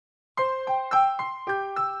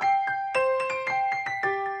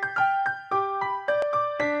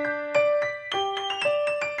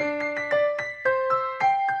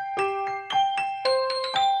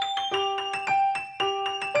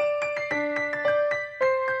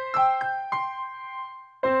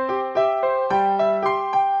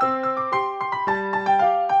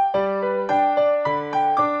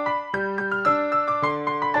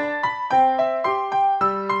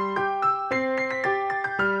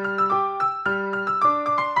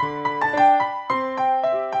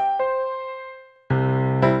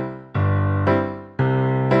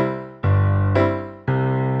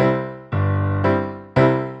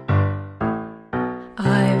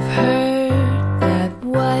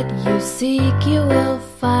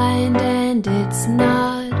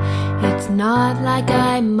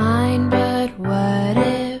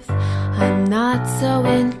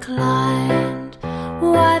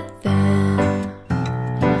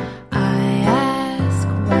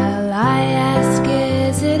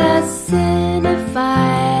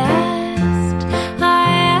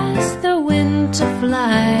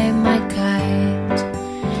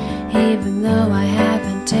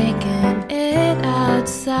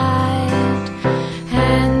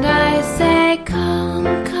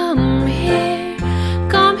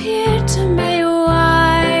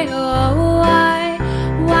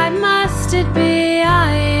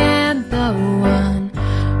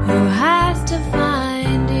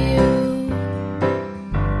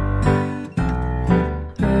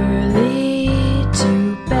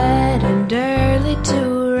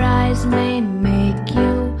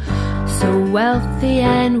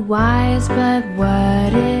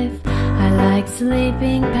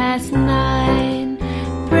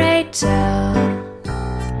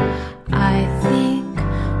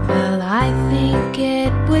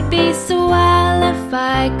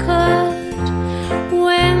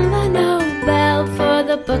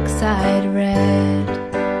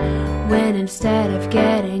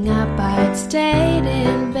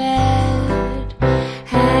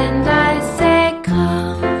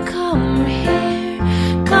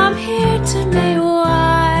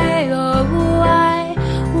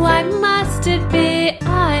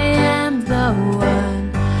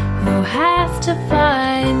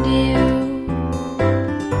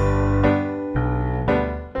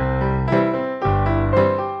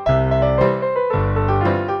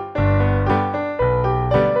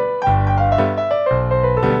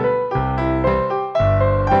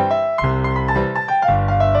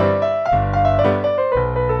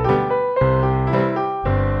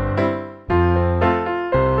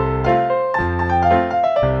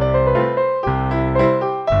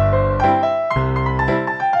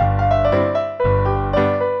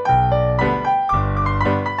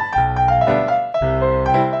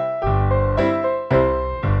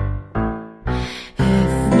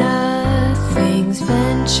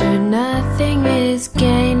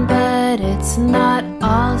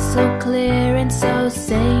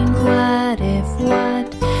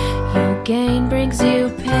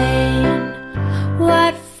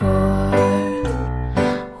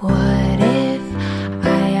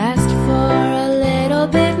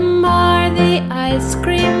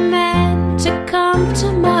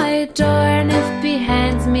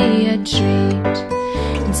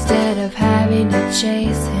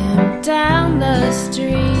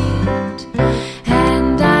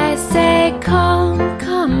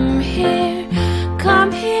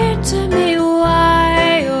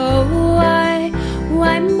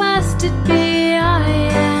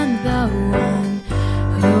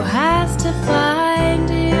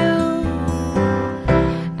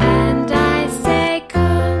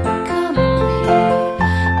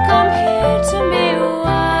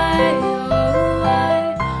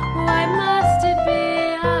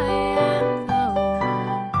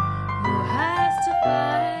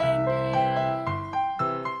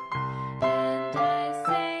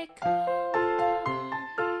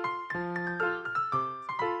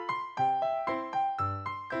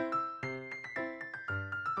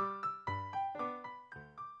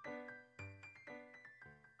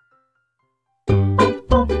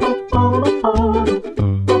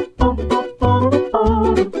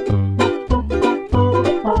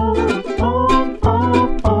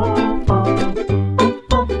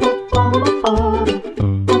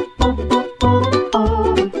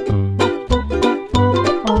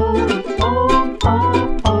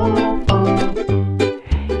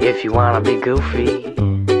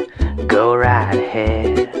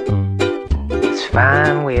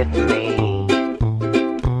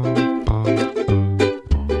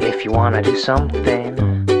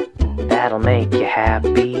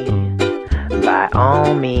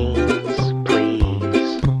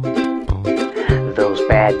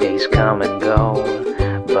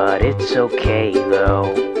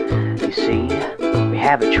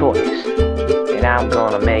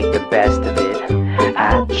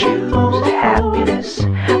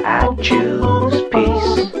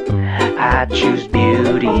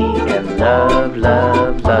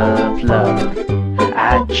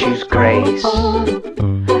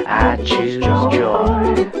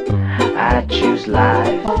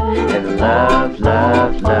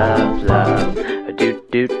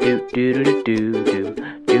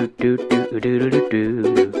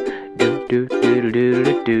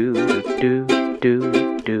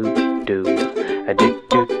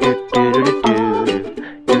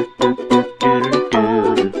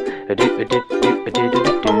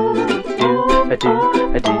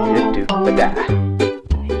You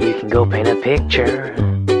can go paint a picture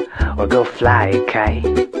or go fly a kite.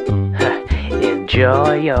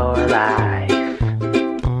 Enjoy your life.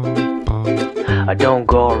 Don't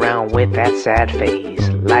go around with that sad face.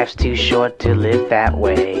 Life's too short to live that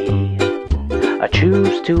way.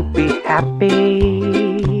 Choose to be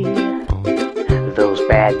happy. Those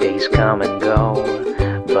bad days come and go,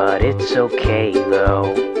 but it's okay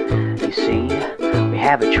though. You see, we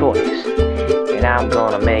have a choice, and I'm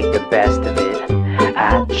gonna make the best of it.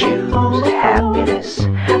 I choose happiness,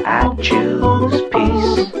 I choose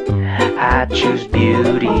peace, I choose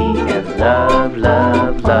beauty and love,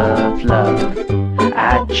 love, love, love.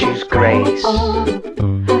 I choose grace,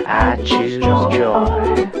 I choose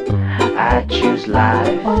joy, I choose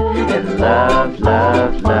life and love,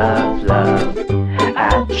 love, love, love.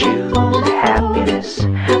 I choose happiness,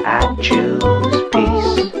 I choose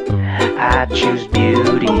peace, I choose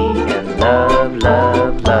beauty and love,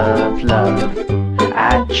 love, love, love.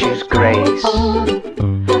 I choose grace,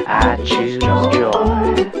 I choose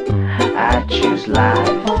joy, I choose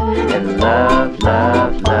life and love,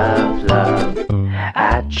 love, love, love.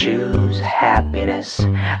 I choose happiness,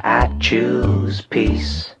 I choose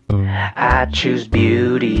peace, I choose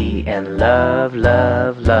beauty and love,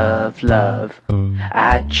 love, love, love.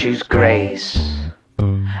 I choose grace,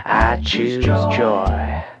 I choose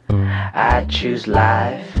joy, I choose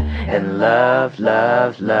life and love,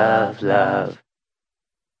 love, love, love.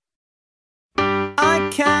 I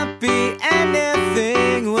can't be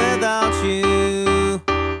anything without you.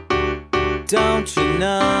 Don't you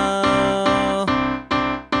know?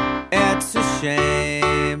 It's a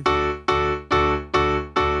shame.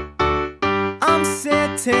 I'm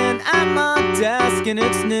sitting at my desk and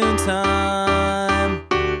it's noontime,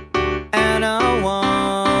 and I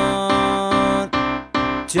want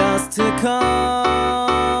just to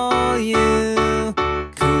call you,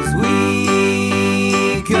 'cause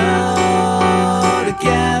we go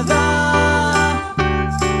together,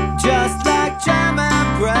 just like jam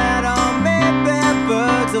and bread, or maybe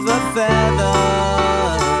birds of a feather.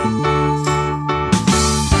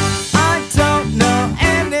 I don't know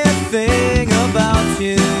anything about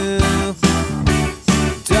you.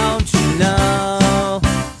 Don't you know?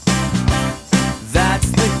 That's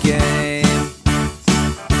the game.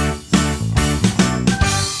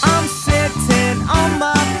 I'm sitting on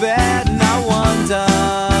my bed and I wonder,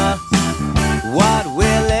 what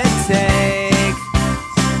will it take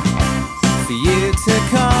for you to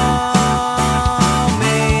call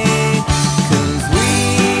me? 'Cause we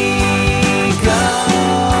go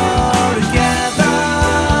together,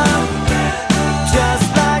 just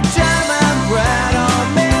like jam and bread, or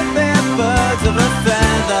maybe birds of a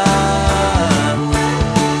feather.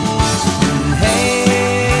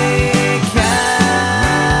 Hey,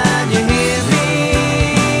 can you hear me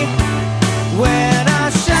when I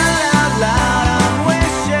shout out loud? I'm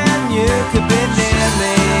wishing you could be near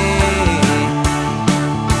me.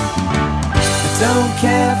 I don't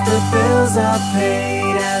care if the bills are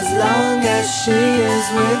paid, as long as she is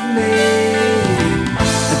with me.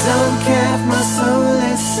 I don't care if my soul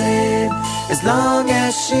is saved, as long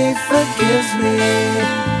as she forgives me.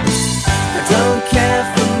 I don't care if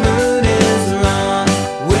the mood is wrong,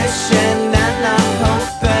 wishing and not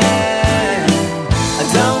hoping. I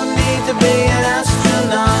don't need to be an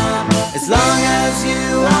astronaut, as long as you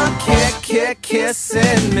are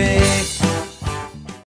kissing me.